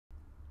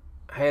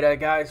Hey there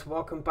guys,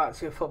 welcome back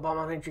to your Football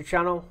Manager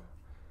channel.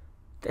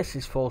 This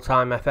is Full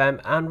Time FM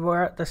and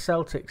we're at the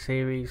Celtic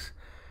series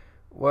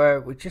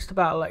where we just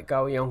about let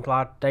go a young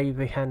lad,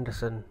 Davy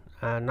Henderson,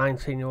 a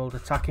 19-year-old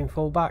attacking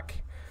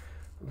fullback,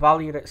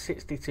 valued at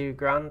 62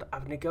 grand.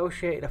 I've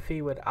negotiated a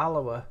fee with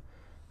Alloa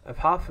of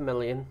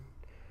 $500,000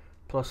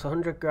 plus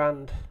 100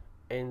 grand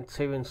in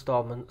 2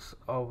 instalments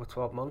over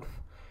 12 months,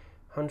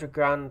 100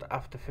 grand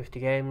after 50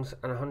 games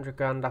and 100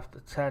 grand after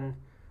 10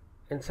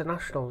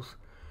 internationals,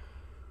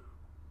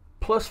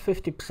 plus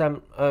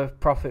 50% of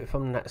profit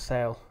from net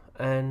sale.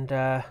 And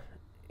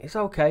it's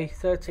okay.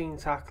 13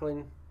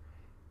 tackling,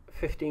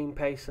 15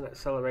 pace and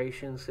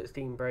acceleration,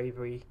 16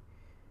 bravery.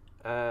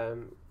 Play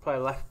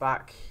left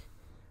back.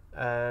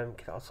 Can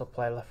also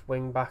play left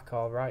wing back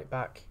or right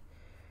back.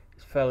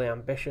 It's fairly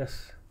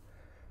ambitious.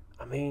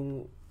 I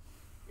mean,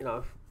 you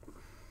know,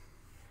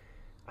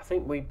 I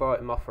think we bought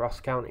him off Ross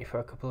County for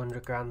a couple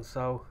hundred grand.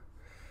 So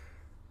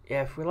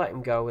yeah, if we let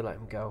him go, we let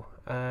him go.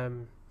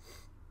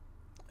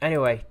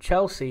 Anyway,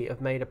 Chelsea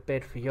have made a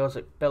bid for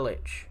Josip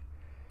Bilic.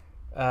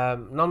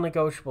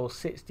 Non-negotiable,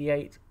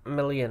 68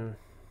 million.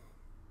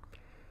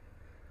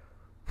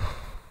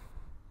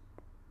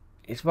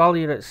 It's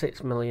valued at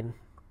 6 million.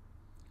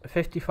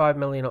 55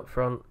 million up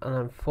front, and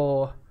then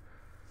 3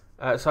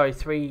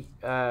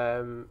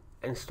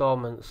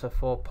 installments of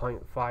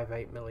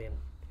 4.58 million.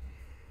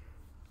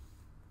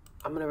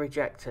 I'm going to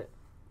reject it.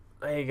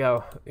 There you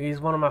go.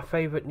 He's one of my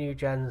favourite new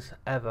gens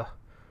ever.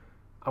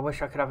 I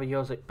wish I could have a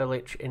Josip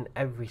Bilic in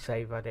every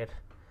save I did.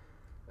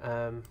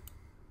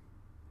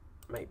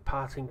 Make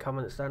parting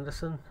comments,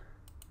 Anderson.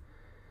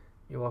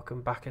 You're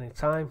welcome back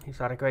anytime. He's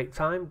had a great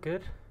time.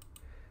 Good.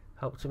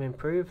 Helped him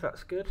improve.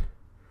 That's good.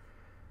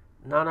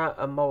 Nana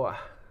Amoa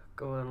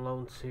going on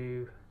loan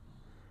to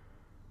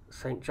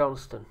St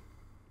Johnstone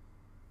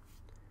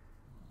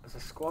as a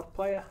squad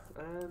player.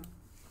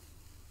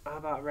 How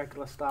about a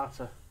regular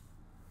starter?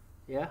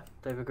 Yeah,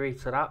 they've agreed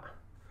to that.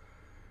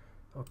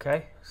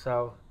 Okay,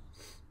 so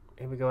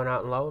he'll be going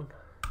out on loan.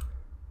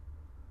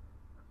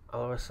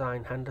 I'll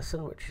assign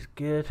Henderson, which is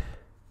good.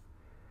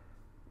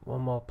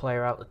 One more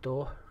player out the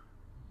door.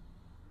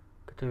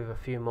 Could do with a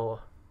few more.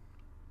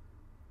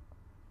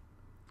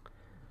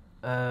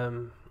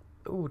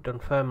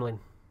 Dunfermline.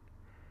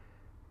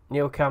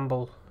 Neil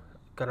Campbell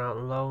gone out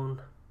on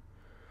loan.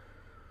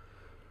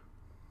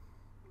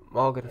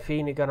 Morgan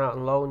Feeney gone out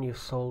on loan. You've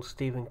sold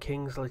Stephen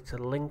Kingsley to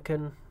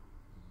Lincoln.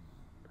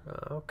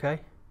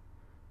 Okay.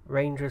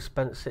 Rangers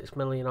spent 6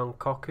 million on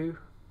Koku.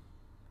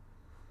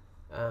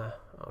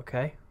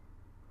 Okay.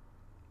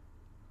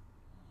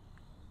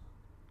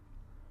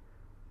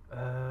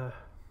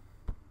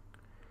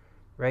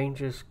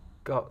 Rangers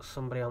got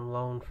somebody on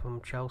loan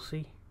from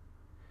Chelsea.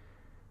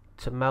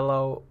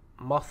 Tamelo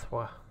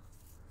Mothwa,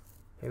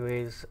 who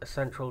is a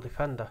central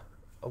defender,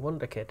 a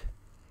wonder kid.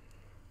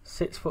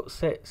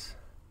 6'6".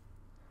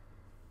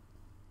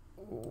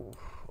 Ooh,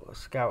 let's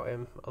scout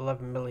him.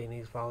 11 million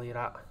he's valued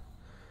at.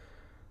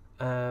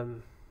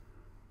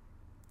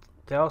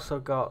 They also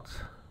got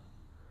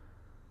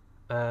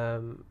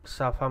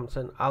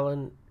Southampton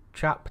Alan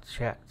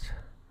Chapchet.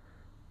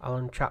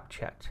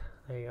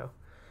 There you go.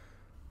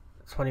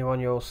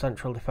 21-year-old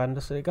central defender.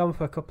 So they've gone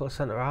for a couple of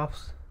centre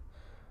halves.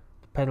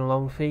 Paying a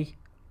loan fee.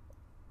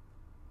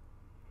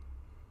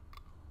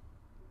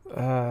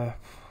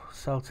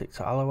 Celtic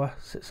to Alloa,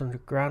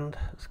 600 grand.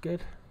 That's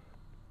good.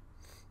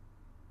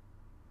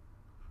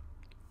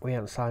 We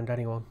haven't signed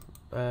anyone.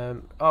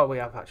 We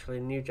have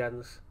actually new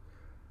gens.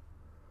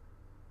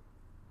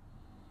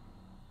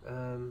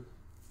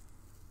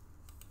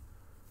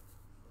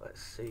 Let's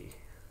see.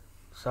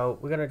 So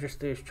we're gonna just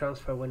do this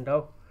transfer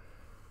window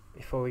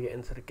before we get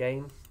into the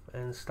game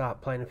and start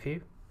playing a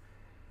few.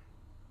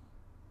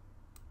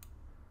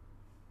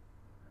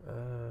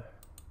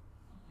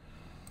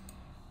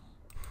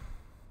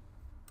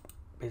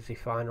 Busy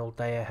final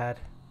day ahead.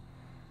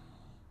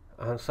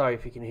 I'm sorry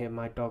if you can hear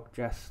my dog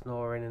Jess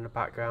snoring in the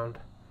background.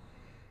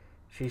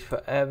 She's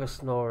forever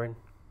snoring.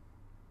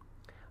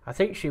 I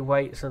think she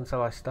waits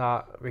until I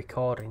start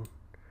recording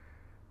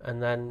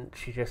and then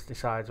she just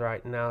decides,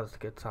 right, now's a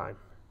good time.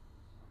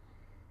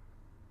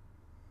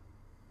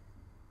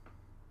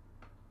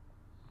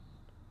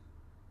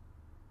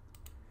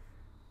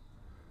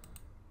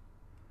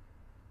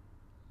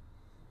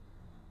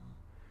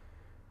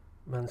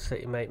 Man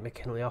City make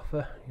McKinley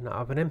offer. You're not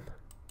having him.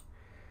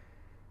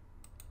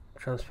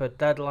 Transfer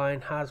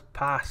deadline has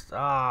passed.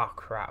 Ah,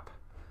 crap.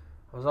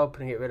 I was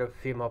hoping to get rid of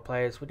a few more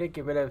players. We did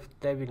get rid of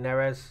David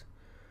Neres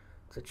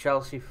to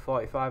Chelsea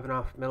for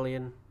 45.5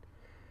 million.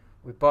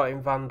 We bought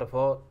in Van der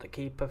Voort, the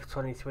keeper,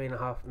 for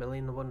 23.5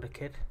 million, the wonder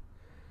kid.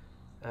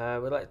 We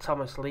let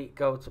Thomas Leak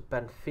go to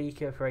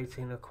Benfica for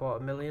 18.25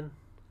 million.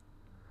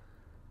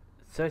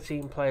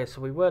 13 players,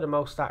 so we were the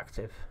most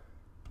active.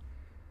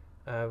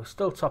 We're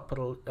still top of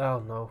the...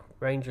 Oh no,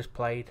 Rangers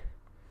played.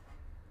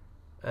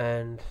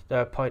 And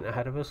they're a point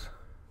ahead of us.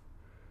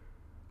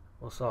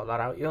 We'll sort that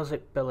out.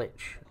 Josip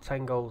Bilic,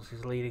 10 goals,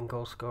 his leading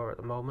goal scorer at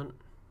the moment.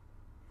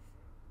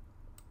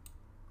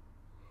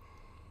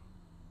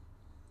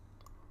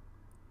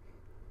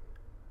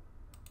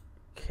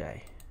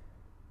 Okay.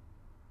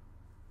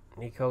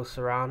 Nico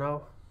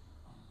Serrano.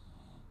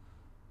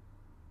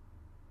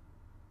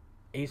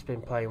 He's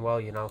been playing well,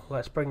 you know.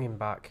 Let's bring him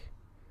back.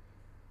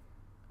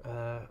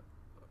 Crap,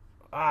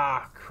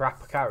 I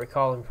can't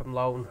recall him from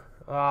loan.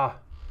 I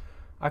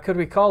could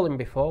recall him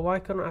before. Why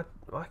can't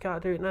I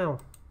do it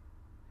now?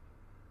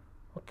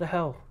 What the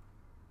hell?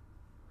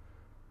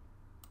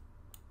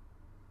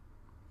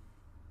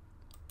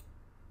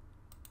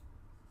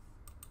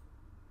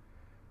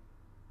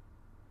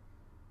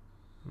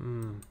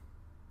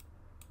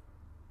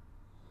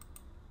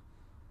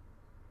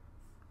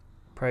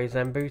 Praise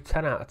Embu,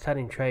 10 out of 10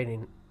 in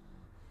training.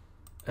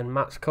 And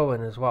Matt's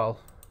Cohen as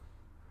well.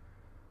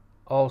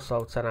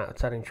 Also 10 out of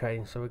 10 in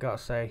training, so we've got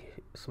to say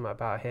something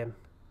about him.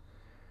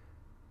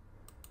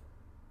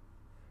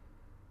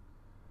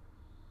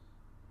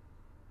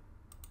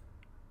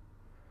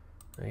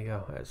 There you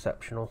go,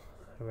 exceptional.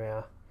 Here we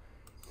are.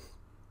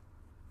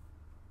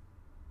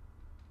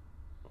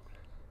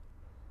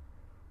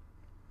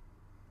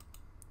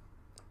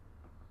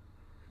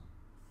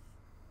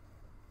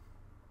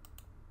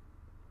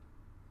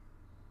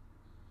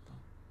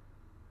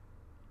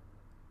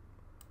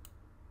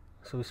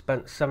 So we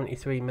spent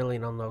 73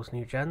 million on those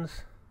new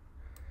gens.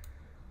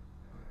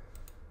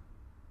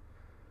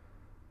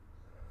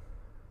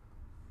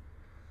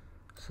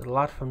 So the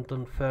lad from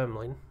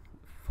Dunfermline,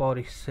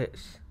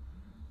 46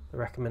 the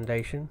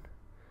recommendation.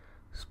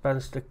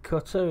 Spencer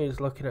Cutter is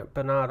looking at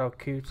Bernardo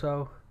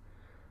Couto,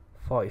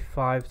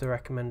 45 the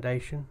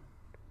recommendation.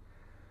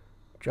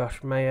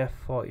 Josh Mayer,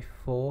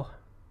 44.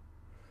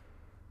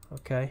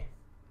 Okay.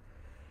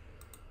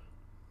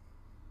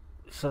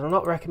 So they're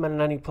not recommending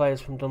any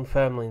players from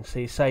Dunfermline, so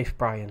you're safe,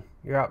 Brian.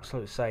 You're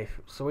absolutely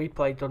safe. So we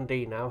play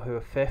Dundee now, who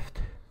are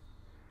 5th.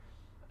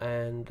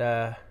 And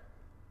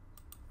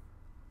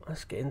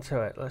let's get into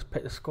it. Let's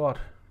pick the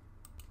squad.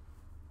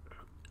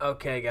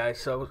 Okay, guys,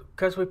 so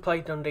because we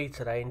played Dundee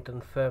today and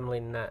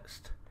Dunfermline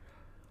next,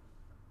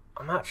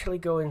 I'm actually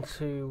going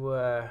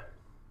to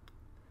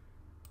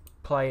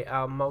play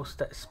our most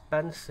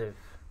expensive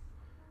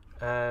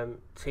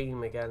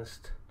team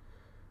against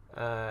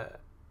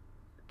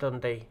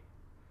Dundee.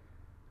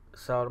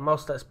 So the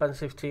most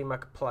expensive team I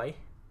could play,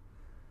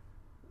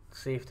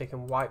 see if they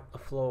can wipe the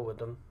floor with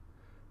them,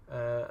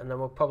 and then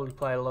we'll probably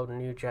play a load of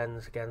new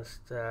gens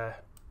against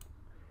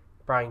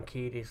Brian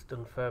Keady's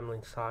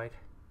Dunfermline side.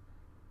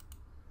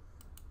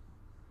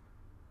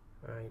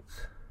 Right,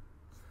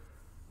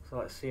 so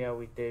let's see how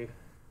we do.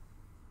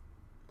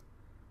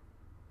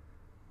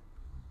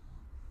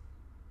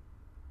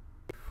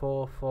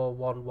 Four,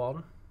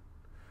 4-1-1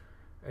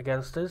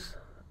 against us.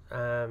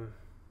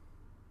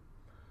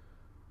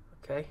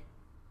 Okay,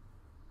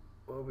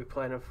 we'll be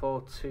playing a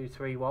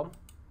 4-2-3-1.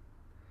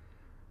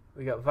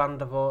 We got Van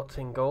der Voort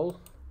in goal.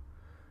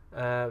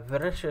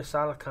 Vinicius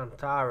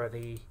Alcantara,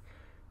 the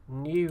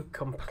new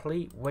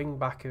complete wing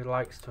back who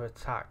likes to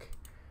attack.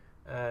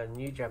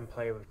 New gen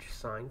player we've just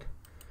signed.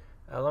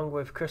 Along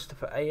with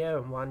Christopher Ayer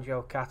and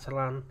Wanjo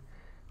Catalan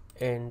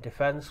in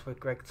defence, with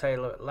Greg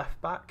Taylor at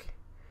left back.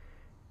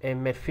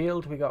 In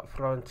midfield we got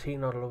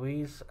Florentino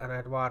Luis and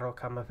Eduardo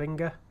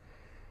Camavinga.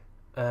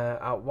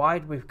 Out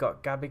wide we've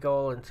got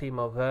Gabigol and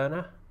Timo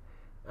Werner,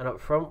 and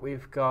up front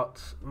we've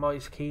got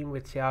Moise Kean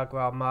with Thiago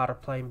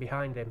Almada playing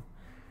behind him.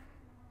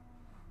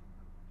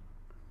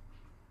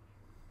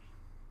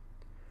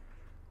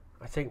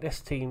 I think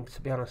this team,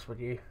 to be honest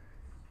with you,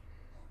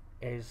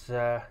 is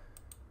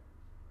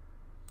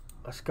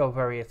let's go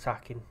very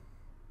attacking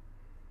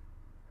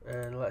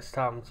and let's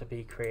tell them to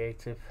be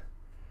creative.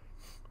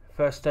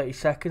 First 30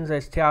 seconds,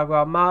 there's Thiago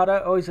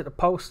Almada. Oh, he's at the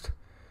post.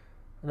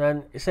 And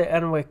then it's at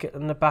Enwick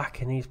in the back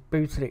and he's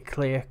booted it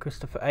clear.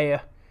 Christopher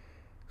Ayer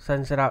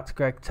sends it out to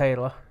Greg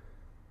Taylor.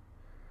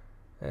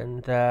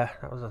 And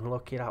that was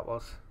unlucky, that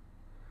was.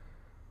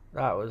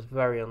 That was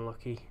very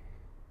unlucky.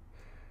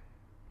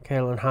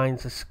 Caelan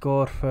Hines has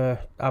scored for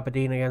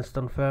Aberdeen against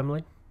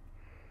Dunfermline.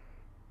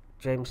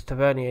 James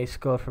Tavernier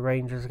scored for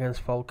Rangers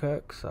against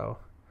Falkirk, so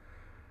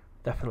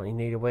definitely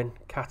need a win.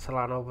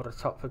 Catalan over the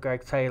top for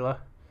Greg Taylor.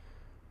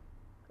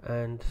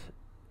 And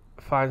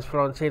finds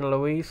Florentino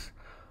Luis.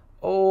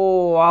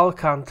 Oh,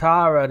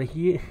 Alcantara,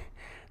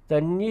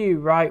 the new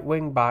right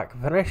wing back,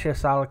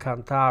 Vinicius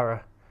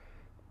Alcantara.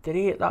 Did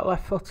he hit that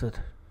left footed?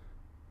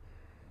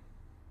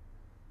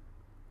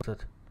 Here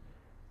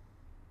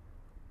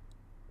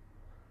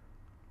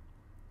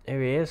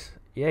he is.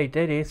 Yeah, he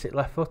did. He hit it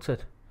left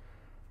footed.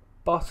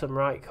 Bottom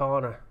right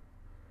corner.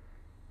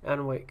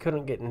 And we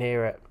couldn't get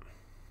near it.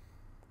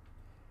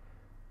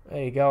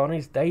 There you go, on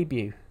his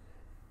debut.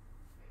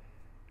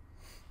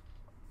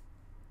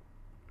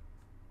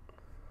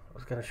 I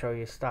was going to show you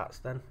his stats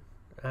then.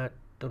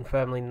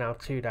 Dunfermline now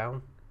 2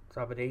 down. It's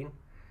Aberdeen.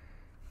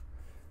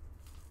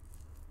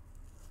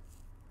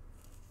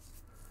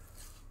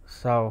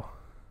 So,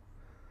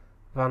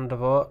 Van der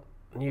Voort,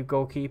 new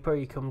goalkeeper,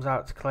 he comes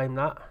out to claim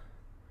that.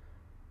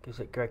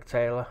 Gives it Greg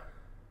Taylor.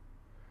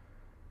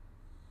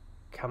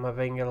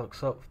 Camavinga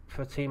looks up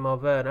for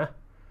Timo Werner.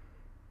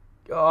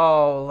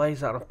 Oh,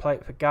 lays that on a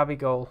plate for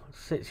Gabigol.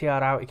 6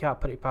 yard out, he can't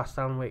put it past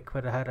Anwick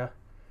with a header.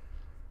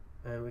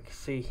 And we can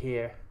see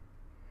here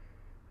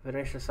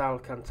Vinicius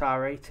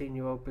Alcantara,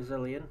 18-year-old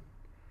Brazilian.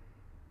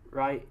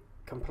 Right,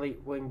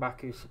 complete wing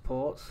back who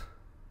supports.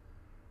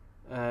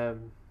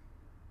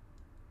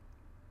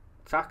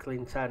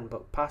 Tackling 10,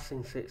 but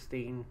passing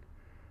 16.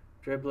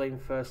 Dribbling,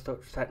 first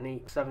touch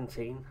technique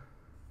 17.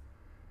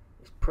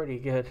 It's pretty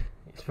good.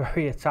 It's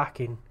very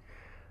attacking.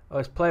 Oh,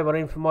 it's played one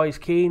in for Moise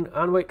Kean.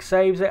 Anwick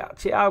saves it.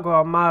 Thiago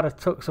Almada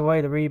tucks away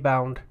the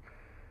rebound.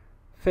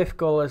 5th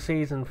goal of the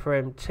season for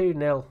him.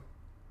 2-0.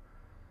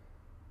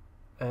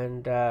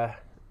 And I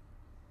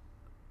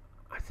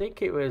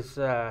think it was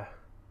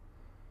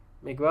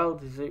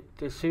Miguel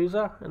de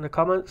Souza in the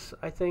comments,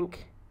 I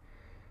think.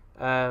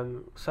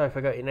 Sorry if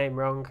I got your name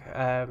wrong.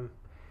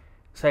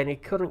 Saying he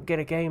couldn't get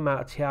a game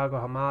out of Thiago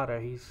Almada.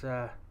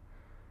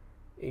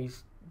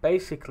 He's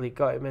basically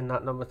got him in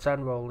that number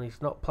 10 role, and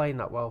he's not playing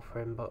that well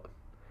for him, but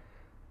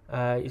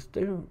he's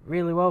doing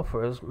really well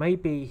for us.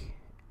 Maybe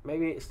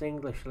it's the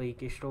English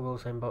league he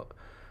struggles in, but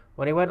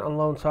when he went on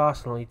loan to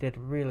Arsenal, he did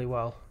really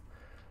well,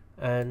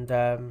 and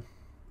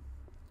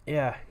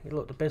yeah, he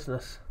looked the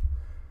business.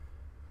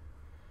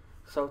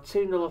 So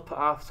 2-0 up at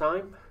half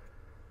time,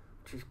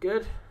 which is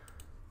good.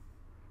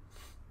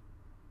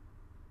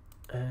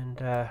 And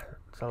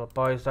tell the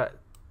boys that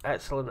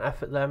excellent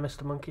effort there,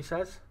 Mr. Monkey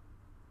says.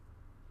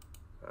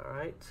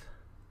 Alright.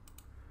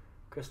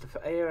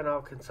 Christopher Ayer and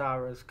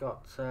Alcantara's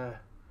got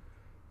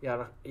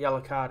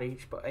yellow card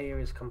each, but Ayer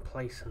is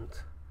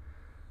complacent.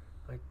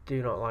 I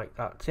do not like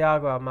that.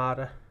 Thiago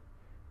Almada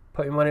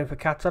putting one in for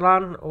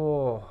Catalan.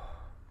 Oh,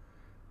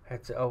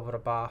 heads it over the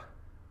bar.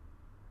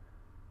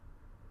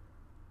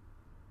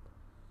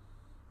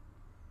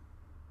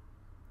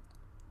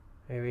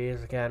 Here he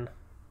is again.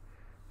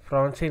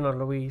 Florentino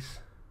Luis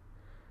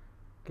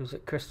gives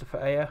it Christopher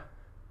Ayer.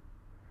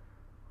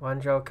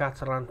 Juanjo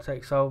Catalan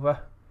takes over.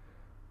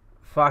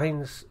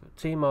 Finds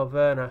Timo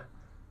Werner,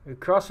 who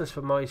crosses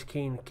for Moise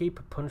Kean. The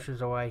keeper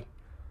punches away.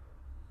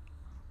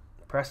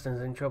 Preston's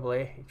in trouble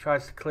here. He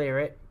tries to clear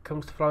it.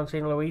 Comes to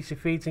Florentino Luis. He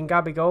feeds in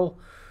Gabigol.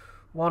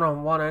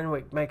 1-on-1.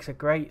 Enwick makes a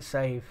great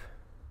save.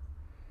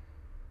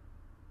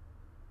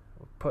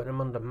 We're putting him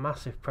under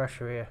massive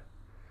pressure here.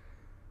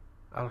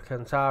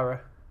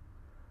 Alcantara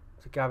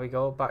to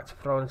Gabigol. Back to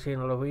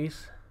Florentino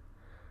Luis.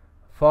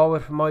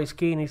 Forward for Moise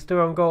Kean. He's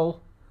through on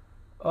goal.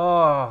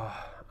 Oh,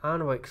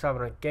 Anwick's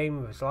having a game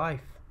of his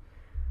life.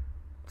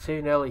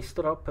 2-0. He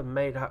stood up and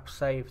made that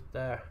save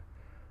there.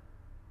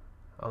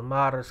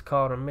 Almada's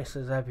corner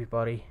misses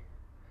everybody.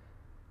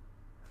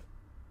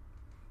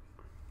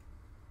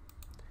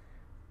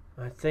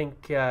 I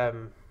think what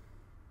I'm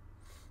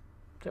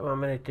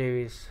going to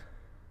do is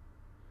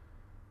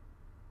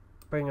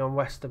bring on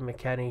Weston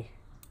McKennie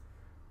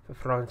for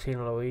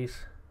Florentino Luis.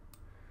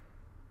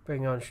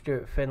 Bring on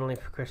Stuart Finley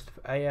for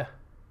Christopher Ayer.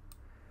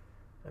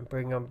 And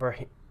bring on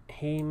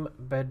Brahim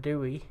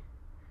Bedoui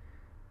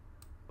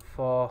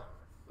for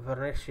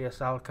Vinicius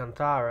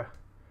Alcantara,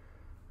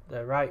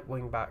 the right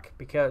wing back,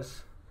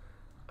 because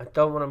I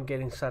don't want him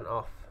getting sent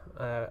off.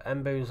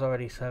 Mbu's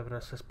already serving a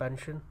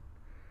suspension,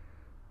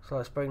 so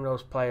let's bring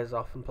those players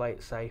off and play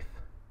it safe.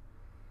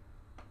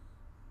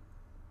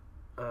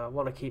 I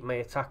want to keep my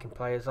attacking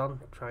players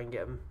on, try and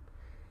get them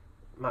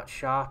match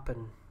sharp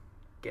and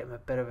get them a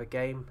bit of a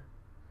game.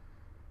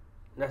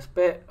 Next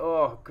bit,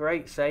 oh,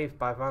 great save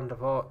by Van der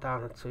Voort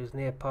down to his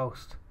near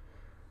post.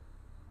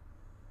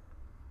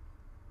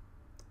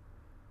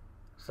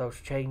 So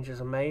those changes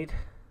are made.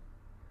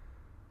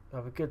 We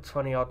have a good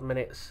 20 odd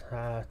minutes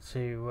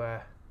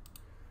to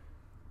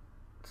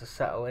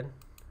settle in.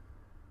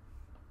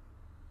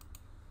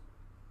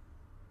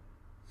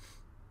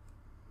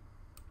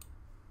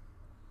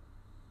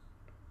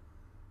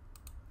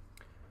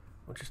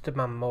 We'll just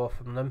demand more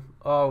from them.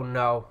 Oh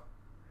no.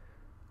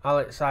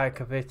 Alex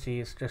Iacoviti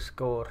has just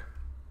scored.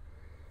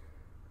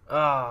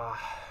 Ah,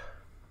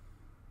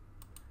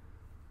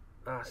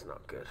 that's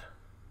not good.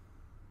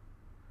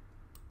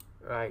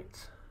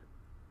 Right,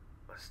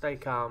 let's stay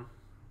calm.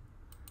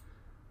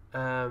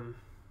 Let's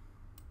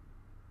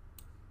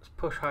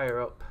push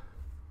higher up.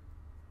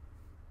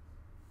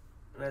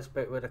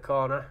 Nesbitt with a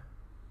corner.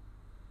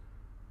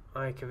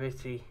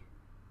 Iacoviti.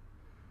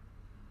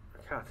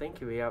 I can't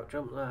think if he out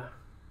jumped there.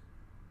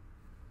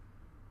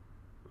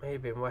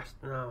 Maybe in West.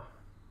 No.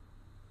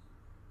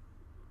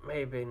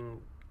 Maybe in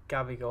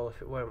Gabigol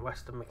if it weren't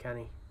Weston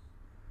McKennie.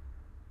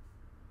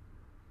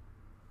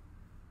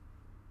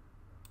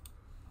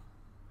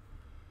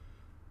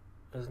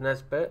 There's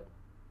Nesbitt.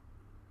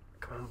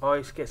 Come on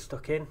boys, get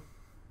stuck in.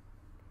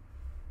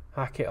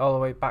 Hack it all the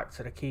way back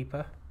to the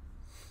keeper.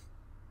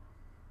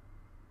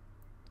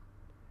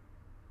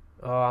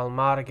 Oh,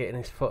 Almada getting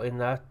his foot in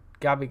there.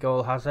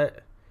 Gabigol has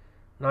it.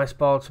 Nice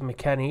ball to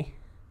McKennie.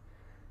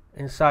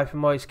 Inside for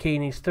Moise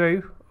Kean, he's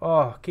through.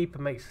 Oh, keeper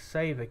makes a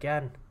save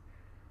again.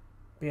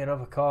 Be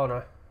another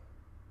corner.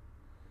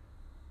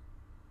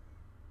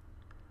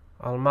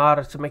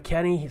 Almada to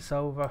McKennie, it's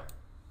over.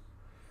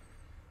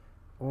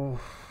 Ooh.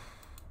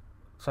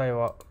 Tell you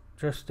what,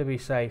 just to be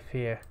safe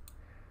here,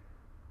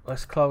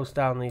 let's close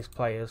down these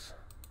players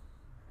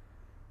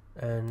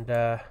and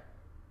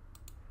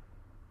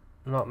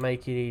not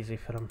make it easy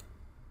for them,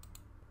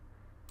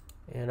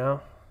 you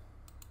know.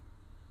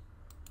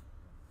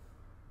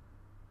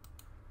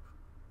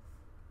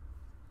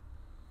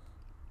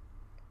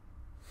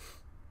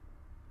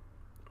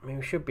 I mean,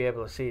 we should be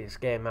able to see this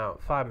game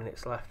out. 5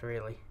 minutes left,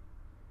 really.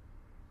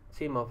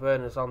 Timo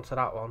Werner's onto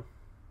that one.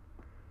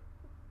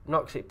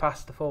 Knocks it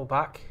past the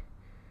full-back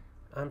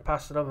and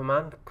past another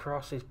man.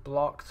 Cross is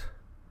blocked.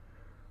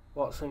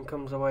 Watson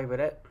comes away with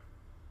it.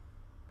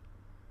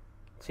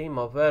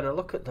 Timo Werner,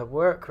 look at the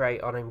work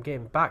rate on him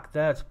getting back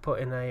there to put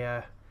in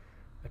a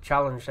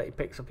challenge that he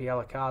picks up a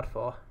yellow card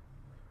for.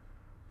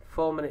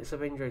 4 minutes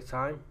of injury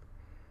time.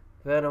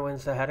 Werner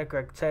wins the header.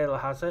 Greg Taylor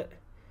has it.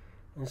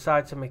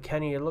 Inside to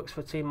McKennie, he looks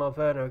for Timo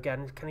Werner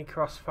again. Can he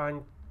cross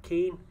find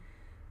Keane?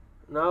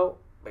 No,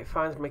 but he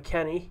finds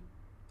McKennie.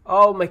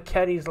 Oh,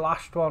 McKennie's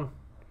lashed one.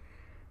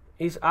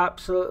 He's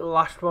absolutely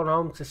lashed one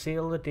home to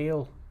seal the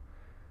deal.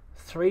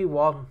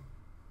 3-1.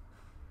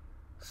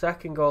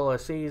 Second goal of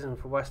the season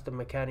for Weston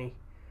McKennie.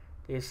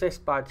 The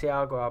assist by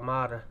Thiago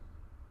Almada.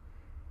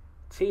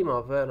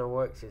 Timo Werner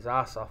works his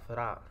ass off for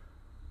that.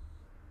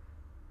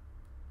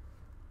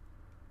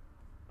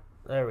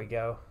 There we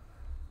go.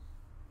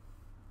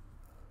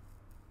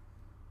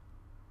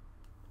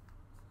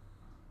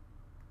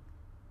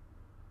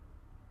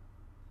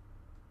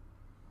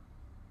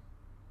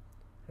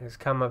 There's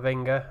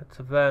Camavinga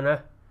to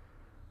Werner.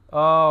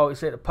 Oh,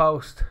 it's at the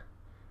post.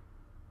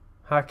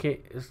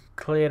 Hackett has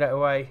cleared it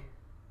away.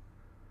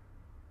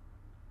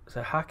 Is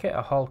it Hackett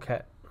or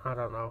Holkett? I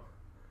don't know.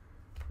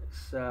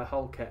 It's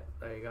Holkett.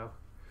 There you go.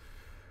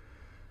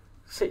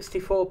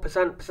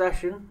 64%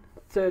 possession,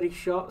 30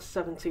 shots,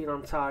 17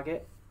 on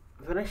target.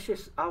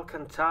 Vinicius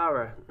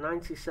Alcantara,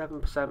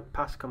 97%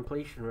 pass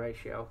completion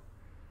ratio,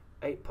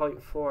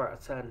 8.4 out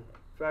of 10.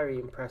 Very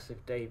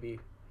impressive debut.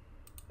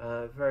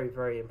 Very,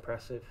 very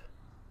impressive.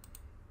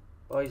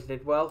 Boys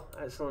did well.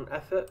 Excellent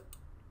effort.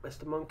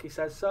 Mr. Monkey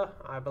says so.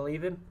 I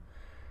believe him.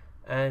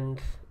 And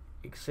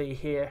you can see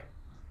here,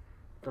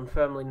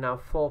 Dunfermline now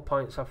 4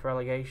 points off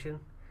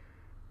relegation.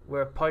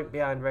 We're a point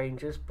behind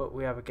Rangers, but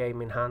we have a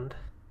game in hand.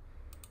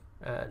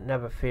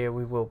 Never fear,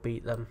 we will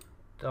beat them.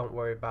 Don't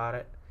worry about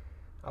it.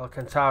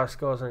 Alcantara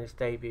scores on his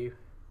debut.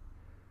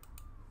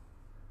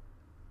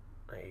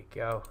 There you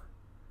go.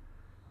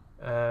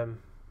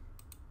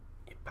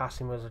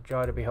 Passing was a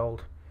joy to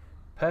behold.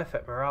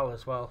 Perfect morale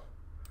as well.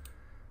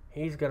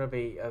 He's going to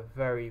be a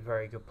very,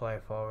 very good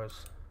player for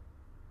us.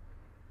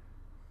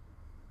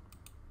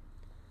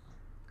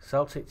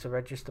 Celtic to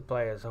register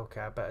players.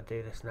 Okay, I better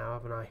do this now,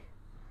 haven't I?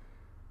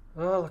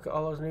 Oh, look at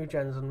all those new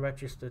gens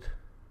unregistered.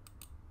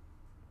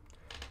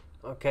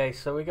 Okay,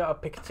 so we got to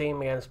pick a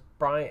team against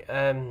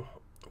Brian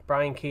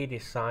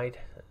Keady's side,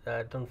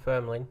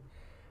 Dunfermline.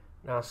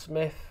 Now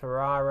Smith,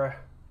 Ferrara,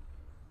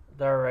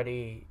 they're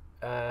already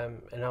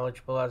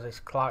ineligible, as is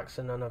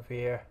Clarkson and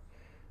Avir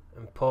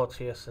and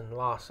Porteous and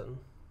Larson.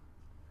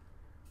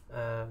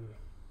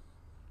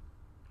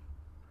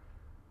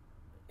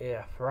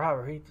 Yeah,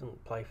 Ferrara, he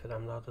doesn't play for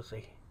them though, does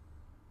he?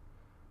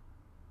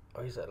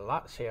 Oh, he's at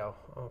Lazio.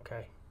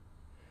 Okay,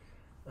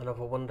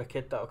 another wonder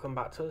kid that'll come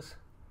back to us.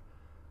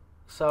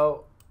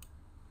 So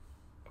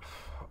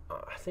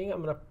I think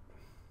I'm gonna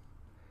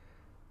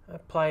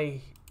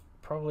play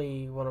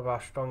probably one of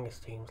our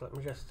strongest teams. Let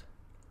me just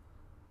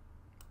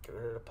get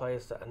rid of the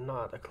players that are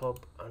not at the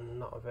club and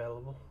not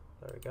available.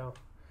 There we go.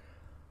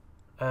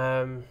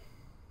 Let's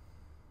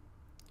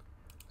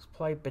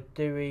play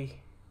Badui,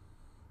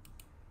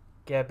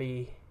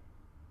 Gebby,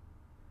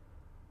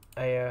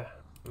 Ayer,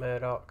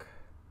 Murdoch,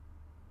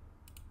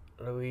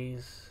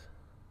 Louise.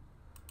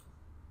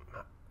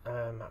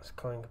 Matt's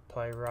Cullen can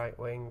play right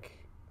wing.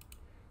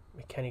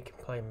 McKennie can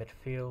play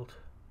midfield.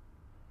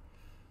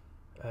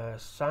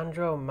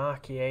 Sandro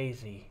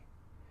Marchiesi.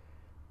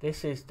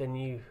 This is the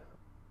new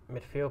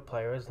midfield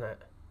player, isn't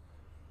it?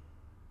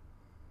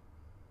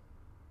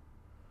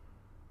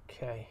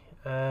 Okay.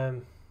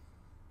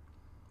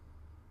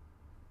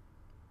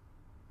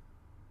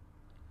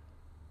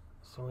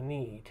 So we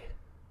need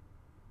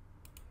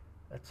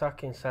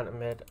attacking centre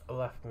mid, a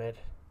left mid,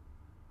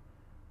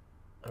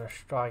 and a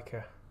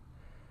striker.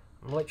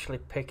 I'm literally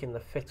picking the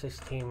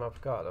fittest team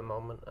I've got at the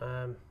moment.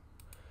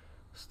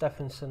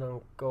 Stephenson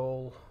on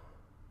goal.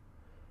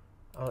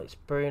 Alex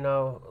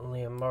Bruno,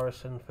 Liam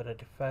Morrison for the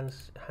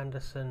defence.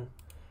 Henderson,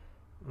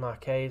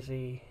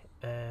 Marchese,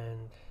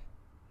 and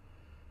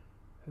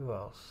who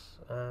else?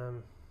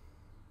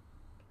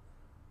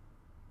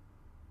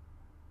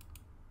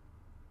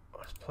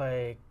 Let's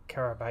play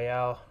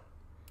Carabayal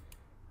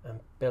and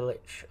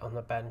Bilic on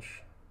the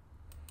bench.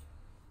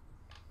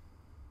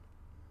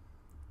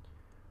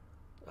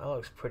 That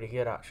looks pretty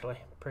good actually,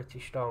 pretty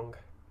strong.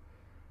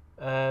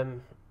 Yeah,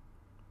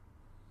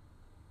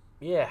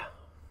 I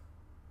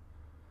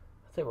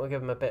think we'll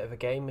give them a bit of a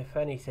game. If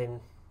anything,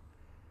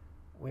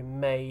 we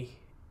may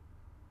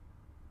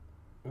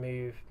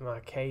move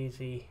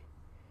Marchese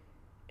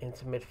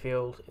into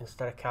midfield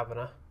instead of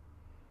Kavanagh,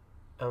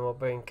 and we'll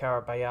bring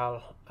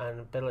Carabayal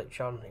and Bilic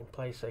on in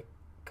place of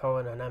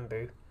Cohen and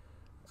Embu.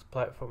 Let's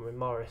play it from with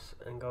Morris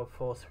and go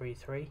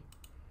 4-3-3.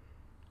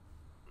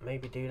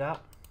 Maybe do that.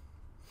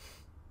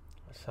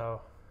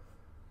 So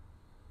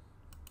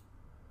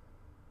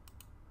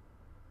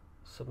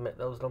submit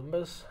those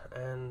numbers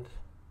and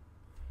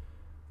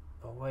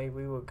away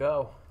we will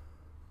go.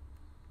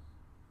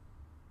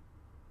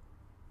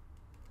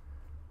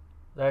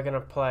 They're going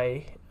to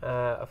play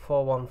a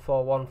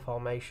 4-1-4-1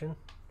 formation.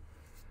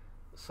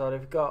 So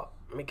they've got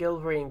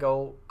McGilvery in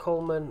goal,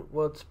 Coleman,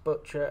 Woods,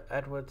 Butcher,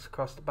 Edwards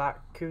across the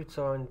back,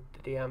 Couto in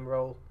the DM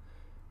role,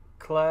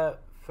 Clare,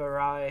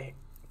 Farai,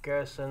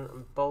 Gerson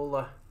and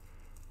Bowler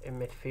in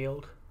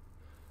midfield,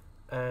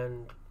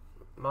 and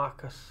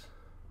Marcus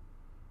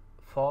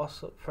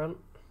Force up front.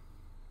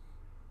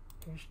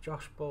 Who's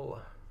Josh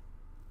Bowler?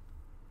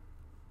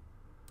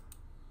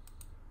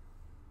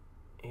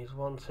 He's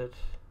wanted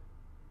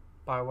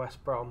by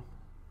West Brom.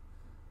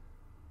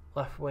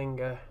 Left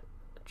winger,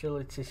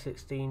 agility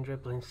 16,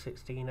 dribbling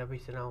 16,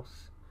 everything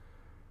else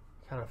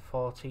kind of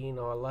 14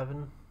 or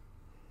 11.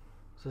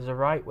 So there's a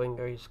right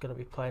winger who's going to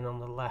be playing on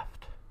the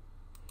left,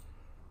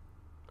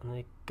 and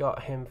they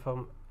got him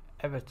from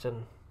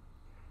Everton,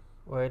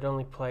 where he'd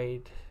only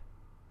played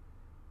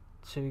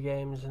 2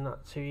 games in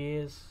that 2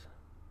 years.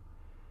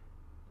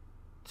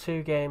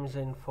 2 games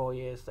in 4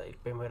 years that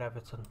he'd been with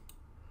Everton.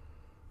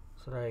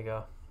 So there you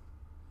go.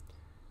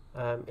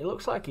 It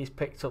looks like he's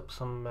picked up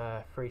some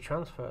free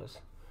transfers.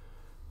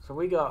 So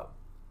we got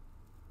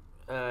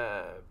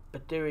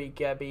Baduri,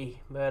 Gebbie,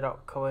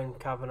 Murdoch, Cohen,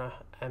 Kavanagh,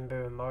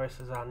 Embu and Morris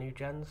as our new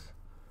gens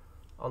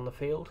on the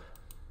field.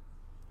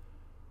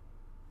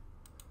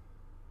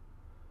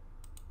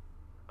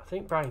 I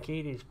think Brian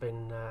Keady's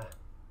been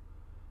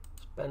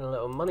spending a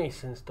little money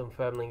since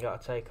Dunfermline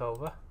got a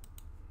takeover.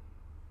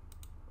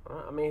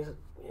 I mean,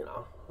 you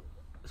know,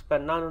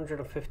 spent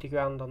 950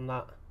 grand on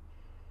that.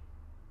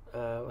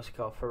 What's it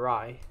called,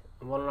 Farai,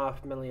 and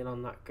 1.5 million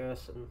on that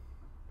Gerson.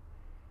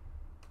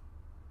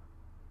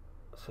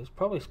 So he's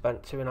probably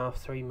spent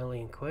 2.5-3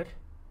 million quid.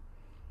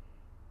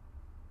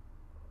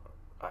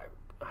 I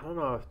don't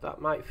know if that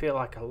might feel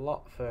like a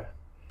lot for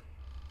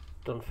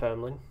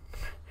Dunfermline.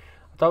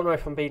 I don't know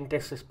if I'm being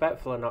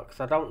disrespectful or not, because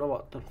I don't know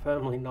what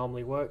Dunfermline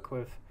normally work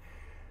with.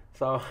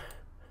 So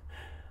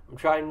I'm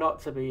trying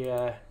not to be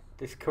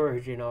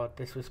discouraging or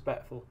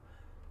disrespectful.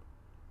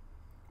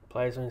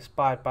 Players are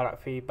inspired by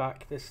that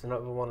feedback. This is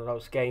another one of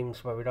those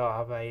games where we don't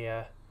have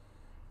a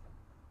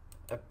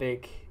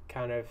big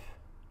kind of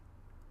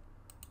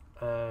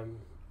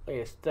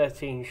it's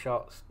 13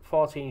 shots,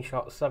 14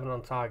 shots, 7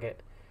 on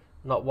target,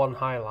 not one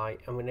highlight,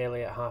 and we're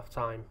nearly at half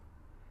time.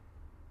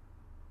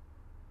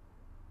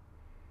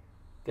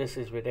 This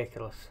is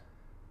ridiculous.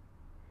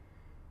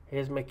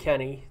 Here's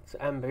McKennie to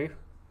Embu,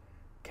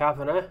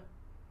 Kavanagh,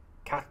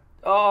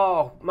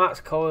 oh, Max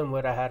Cohen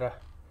with a header.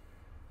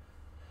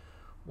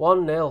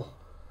 1-0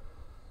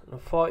 in the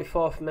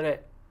 44th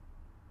minute.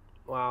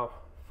 Wow,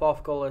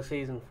 4th goal of the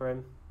season for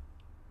him.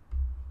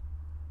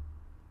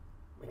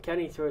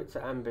 McKennie threw it to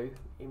Embu.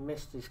 He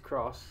missed his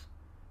cross.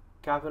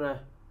 Kavanagh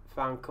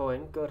found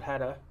Cohen. Good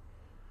header.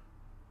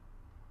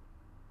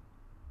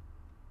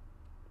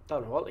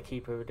 Don't know what the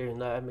keeper were doing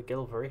there,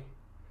 McGilvery.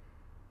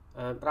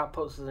 But that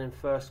puts us in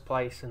 1st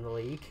place in the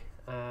league.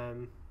 I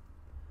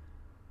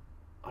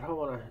don't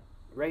want to...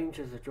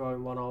 Rangers are drawing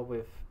 1-1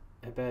 with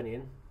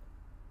Hibernian.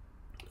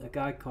 A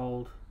guy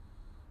called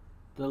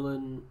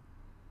Dylan,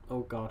 oh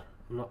god,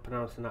 I'm not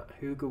pronouncing that,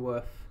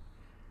 Hugerworth.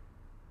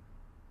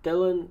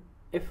 Dylan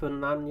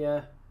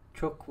Ifunanya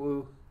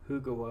Chukwu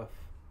Hugerworth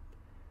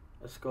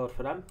has scored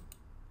for them.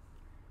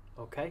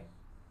 Okay.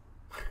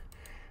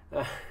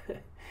 There's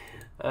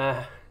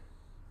a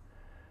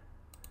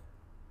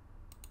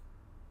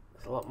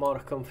lot more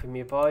to come from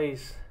you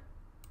boys.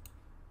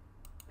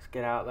 Let's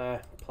get out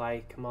there,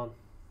 play, come on.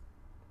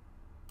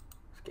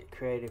 Let's get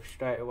creative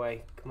straight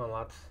away. Come on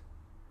lads.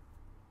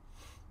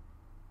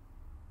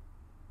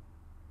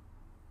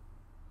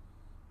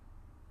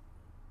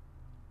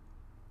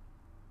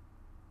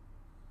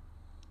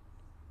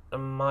 I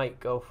might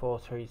go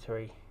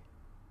 4-3-3.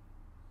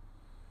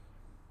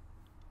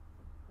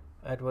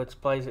 Edwards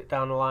plays it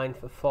down the line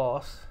for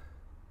Force.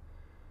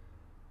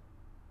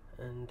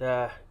 And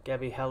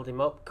Gebbie held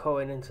him up.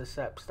 Cohen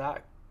intercepts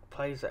that.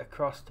 Plays it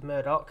across to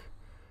Murdoch.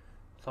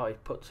 Thought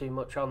he'd put too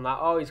much on that.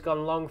 Oh, he's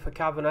gone long for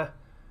Kavanagh.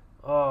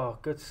 Oh,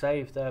 good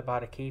save there by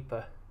the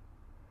keeper.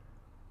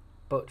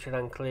 Butcher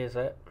then clears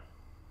it.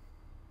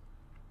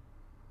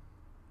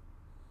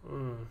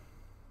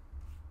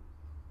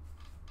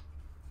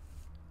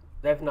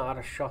 They've not had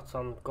a shot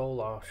on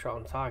goal or shot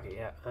on target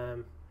yet.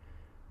 We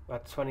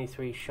had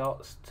 23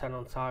 shots, 10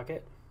 on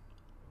target.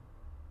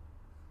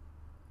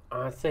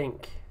 I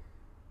think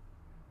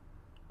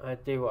I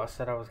do what I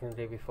said I was going to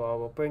do before.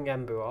 We'll bring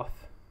Embu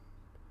off.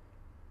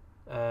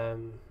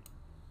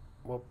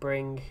 We'll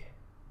bring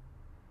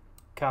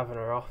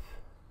Kavanagh off.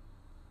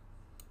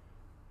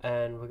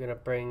 And we're going to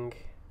bring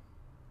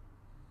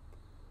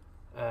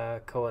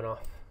Cohen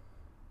off.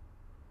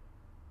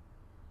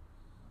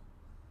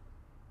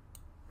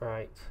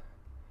 Right.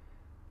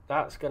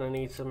 That's going to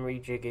need some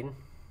rejigging.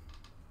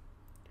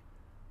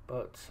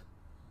 But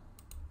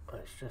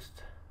let's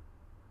just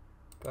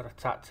go to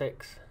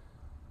tactics.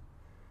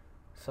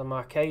 So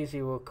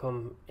Marchese will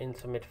come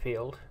into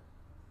midfield.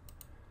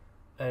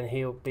 And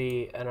he'll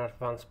be an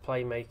advanced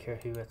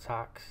playmaker who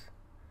attacks.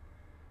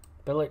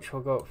 Bilic will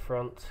go up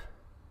front,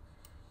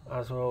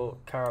 as will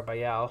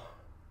Carabayal.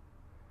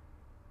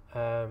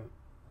 Carabayal's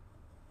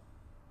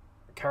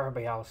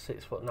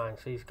 6'9", so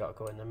he's got to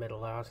go in the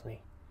middle there, hasn't he?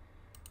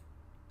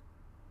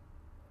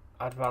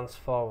 Advance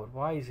forward.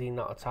 Why is he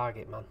not a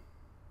target man?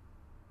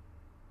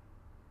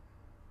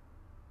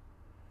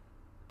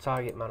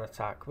 Target man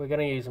attack. We're going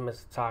to use him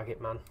as a target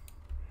man.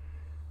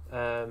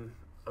 And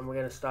we're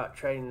going to start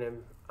training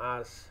him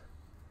as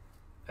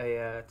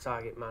a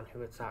target man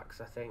who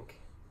attacks, I think.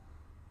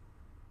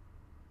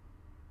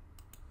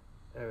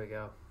 There we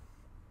go.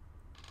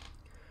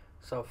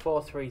 So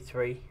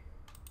 4-3-3.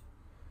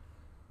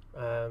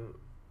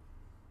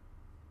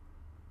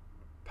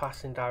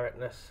 Passing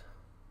directness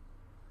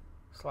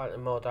slightly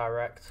more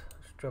direct,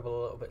 just dribble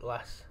a little bit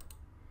less.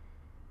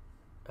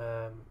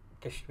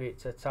 Distribute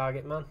to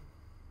target man.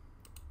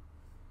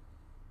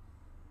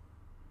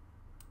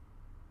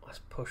 Let's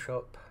push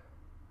up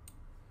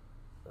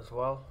as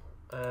well.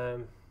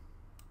 Put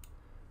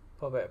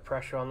a bit of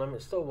pressure on them.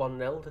 It's still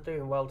 1-0. They're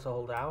doing well to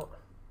hold out.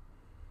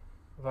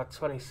 We've had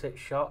 26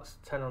 shots,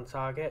 10 on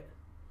target.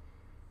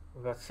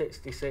 We've had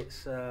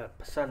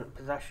 66%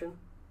 possession.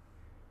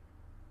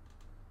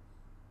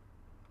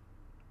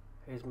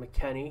 Here's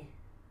McKennie.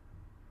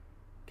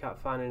 Can't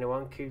find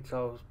anyone.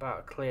 Kuto's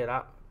about to clear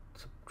that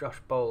to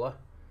Josh Bowler.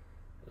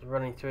 He's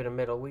running through the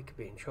middle. We could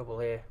be in trouble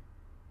here.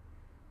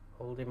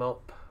 Hold him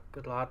up.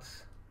 Good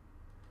lads.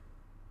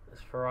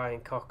 There's Farai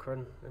and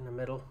Cochrane in the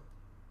middle.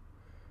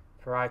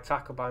 Farai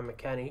tackled by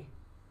McKennie.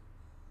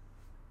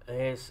 And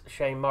here's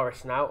Shane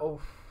Morris now.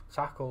 Oh,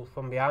 tackle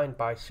from behind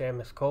by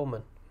Seamus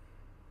Coleman.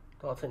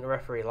 Don't think the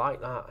referee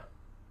liked that.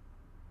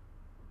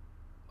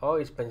 Oh,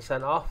 he's been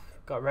sent off.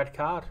 Got a red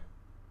card.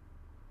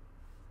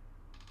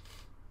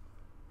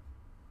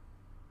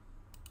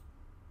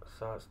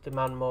 So let's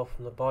demand more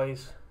from the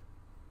boys.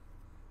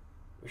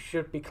 We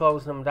should be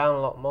closing them down a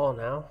lot more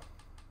now.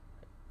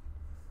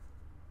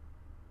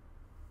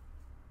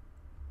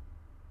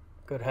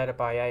 Good header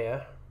by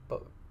Ayer,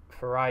 but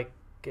Farai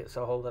gets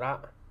a hold of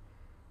that.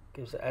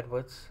 Gives it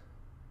Edwards.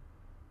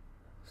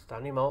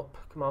 Stand him up.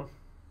 Come on.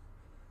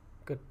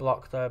 Good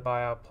block there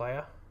by our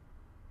player.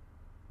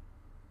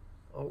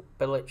 Oh,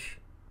 Bilic.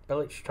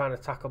 Bilic trying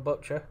to tackle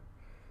Butcher.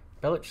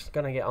 Bilic's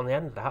going to get on the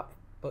end of that.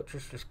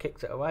 Butcher's just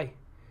kicked it away.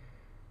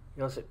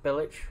 Josip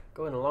Bilic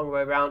going a long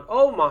way round.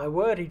 Oh my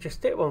word, he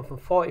just hit one from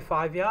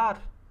 45 yard.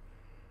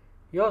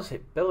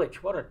 Josip Bilic,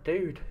 what a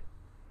dude.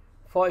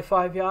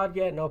 45 yard,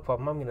 yeah, no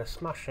problem. I'm going to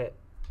smash it.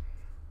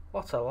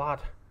 What a lad.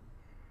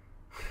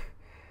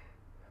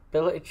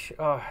 Bilic,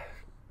 oh,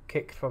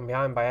 kicked from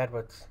behind by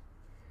Edwards.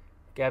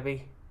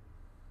 Gebby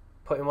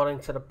putting one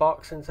into the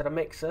box, into the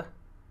mixer.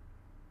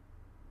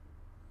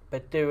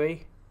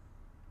 Bedoui.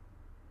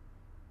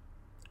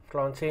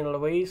 Florentino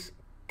Luis.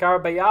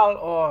 Carabayal,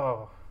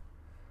 oh.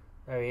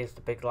 There he is,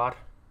 the big lad.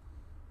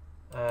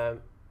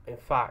 In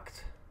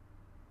fact,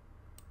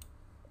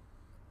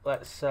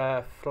 let's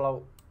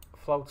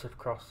floated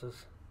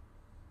crosses.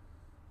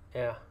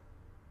 Yeah.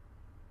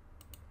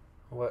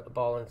 Work the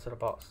ball into the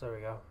box. There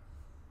we go.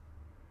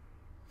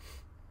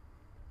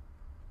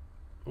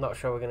 Not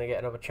sure we're going to get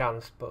another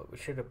chance, but we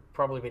should have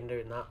probably been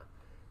doing that,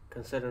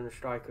 considering the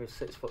striker is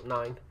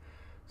 6'9".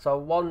 So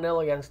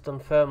 1-0 against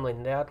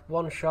Dunfermline. They had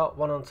one shot,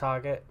 one on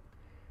target.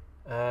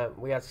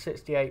 We had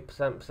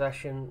 68%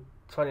 possession,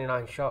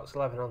 29 shots,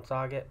 11 on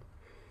target.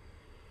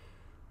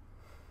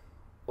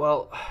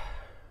 Well,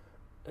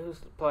 who's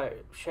the player?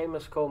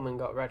 Seamus Coleman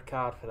got a red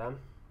card for them.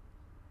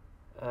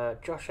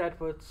 Josh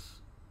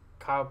Edwards,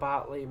 Kyle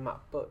Bartley, Matt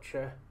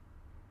Butcher,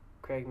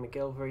 Craig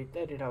McGilvery,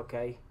 they did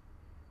okay.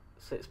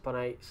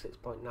 6.8,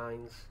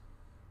 6.9s.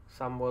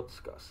 Sam Woods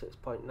got a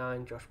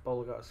 6.9, Josh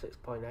Bull got a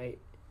 6.8.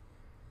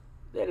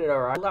 They did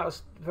alright. Well, that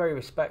was very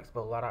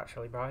respectable, that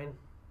actually, Brian.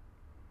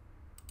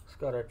 Just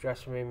got a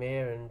dressing room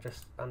here and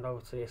just hand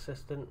over to the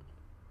assistant.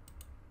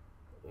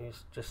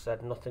 He's just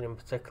said nothing in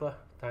particular,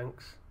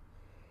 thanks.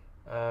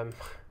 Now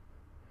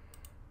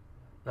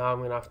I'm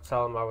going to have to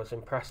tell him I was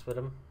impressed with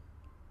him,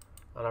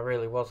 and I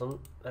really wasn't.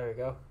 There we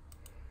go.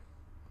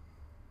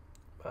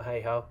 But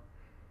hey ho.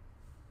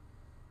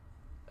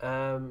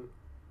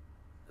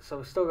 So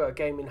we've still got a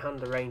game in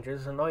hand, the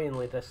Rangers.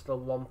 Annoyingly, they're still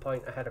 1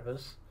 point ahead of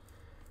us.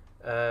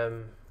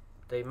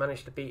 They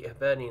managed to beat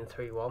Hibernian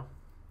 3-1.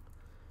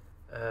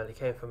 They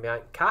came from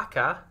behind.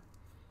 Kaka?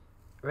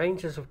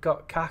 Rangers have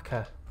got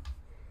Kaka.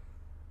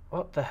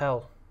 What the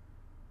hell?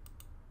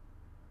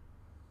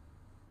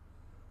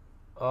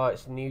 Oh,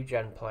 it's a new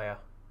gen player.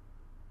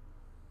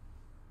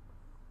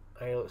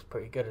 He looks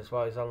pretty good as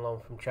well. He's on loan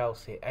from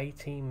Chelsea.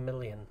 18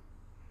 million.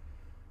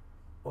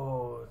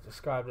 Oh,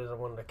 described as a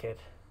wonder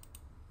kid.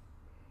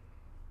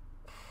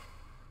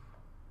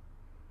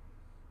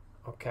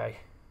 Okay.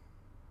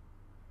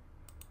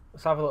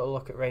 Let's have a little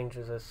look at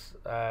Rangers'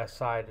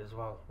 side as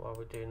well while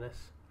we're doing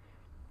this.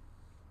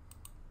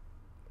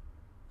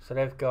 So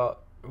they've got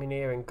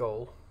Munir in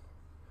goal,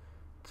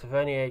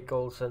 Tavernier,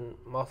 Goldson,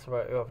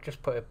 Mothra, who I've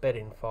just put a bid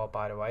in for,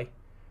 by the way.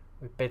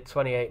 We bid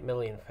 28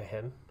 million for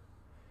him.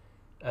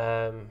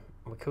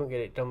 We couldn't get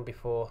it done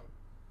before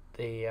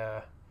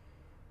the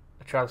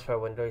transfer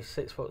window. He's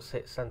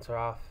 6'6" centre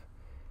half,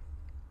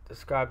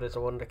 described as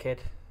a wonder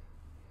kid.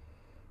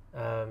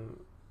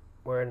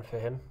 We're in for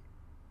him.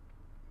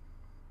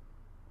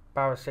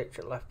 Barisic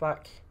at left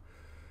back,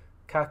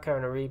 Kaka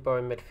and Aribo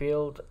in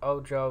midfield,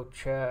 Ojo,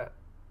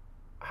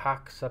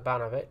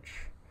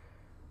 Haksabanovic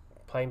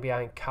playing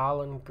behind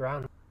Karlan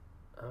Grant.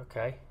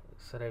 Okay,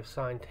 so they've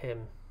signed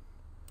him.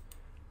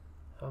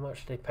 How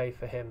much did they pay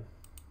for him?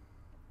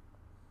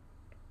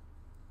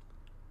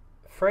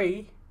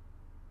 Free?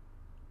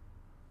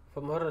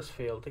 From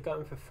Huddersfield, they got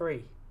him for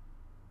free.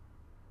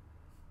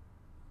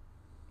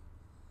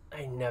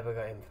 They never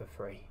got him for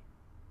free.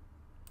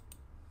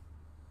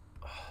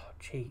 Oh,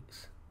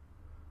 cheats.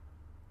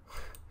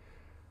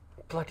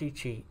 Bloody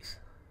cheats.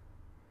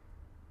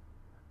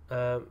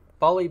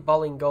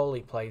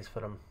 Bolingoli plays for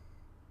them.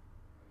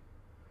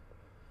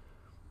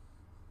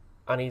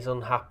 And he's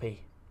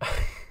unhappy.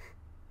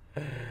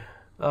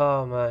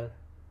 Oh man.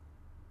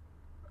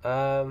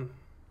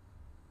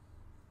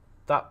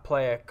 That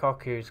player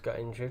Koku's got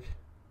injured.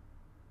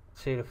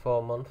 2 to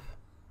 4 months.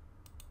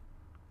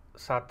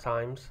 Sad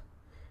times.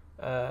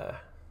 Yeah.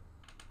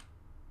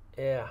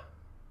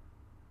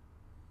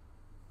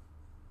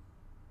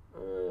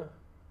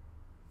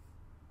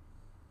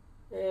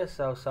 Yeah,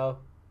 so.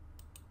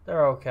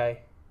 They're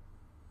okay.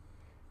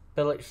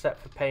 Bilic set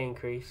for pay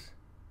increase.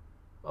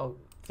 Oh,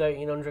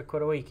 1,300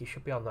 quid a week. He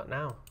should be on that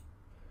now.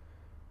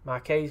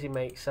 Marchese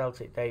makes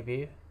Celtic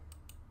debut.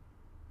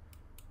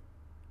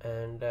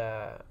 And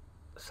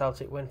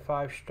Celtic win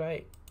 5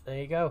 straight. There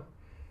you go.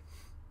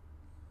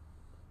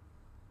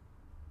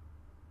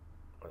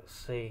 Let's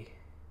see.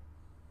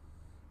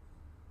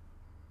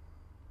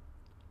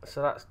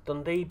 So that's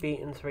Dundee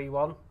beaten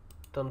 3-1.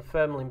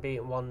 Dunfermline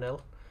beaten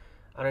 1-0.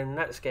 And in the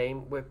next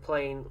game, we're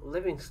playing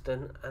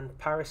Livingston and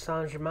Paris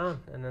Saint-Germain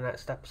in the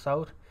next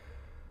episode.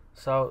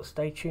 So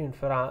stay tuned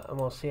for that, and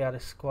we'll see how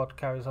this squad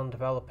carries on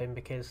developing,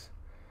 because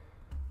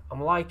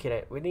I'm liking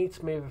it. We need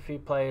to move a few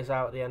players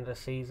out at the end of the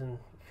season,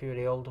 a few of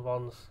the older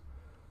ones.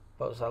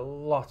 But there's a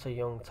lot of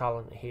young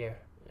talent here.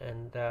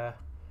 And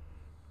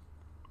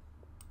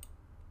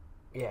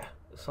yeah,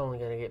 it's only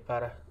going to get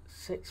better.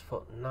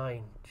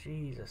 6'9",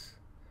 Jesus.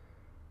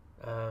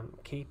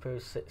 Keeper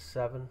is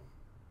 6'7".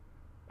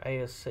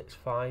 Ayers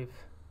 6'5".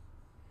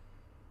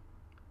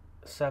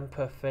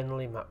 Semper,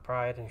 Finley,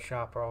 McBride and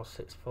Sharp are all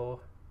 6'4".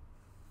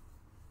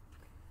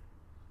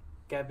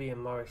 Gebby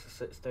and Morris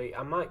are 6'3".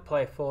 I might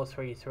play a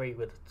 4-3-3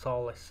 with the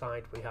tallest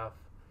side we have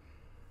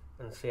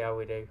and see how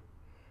we do.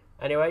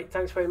 Anyway,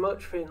 thanks very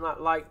much for hitting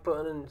that like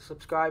button and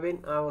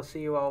subscribing. I will see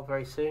you all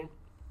very soon.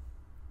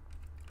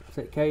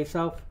 Take care of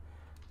yourself.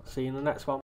 I'll see you in the next one.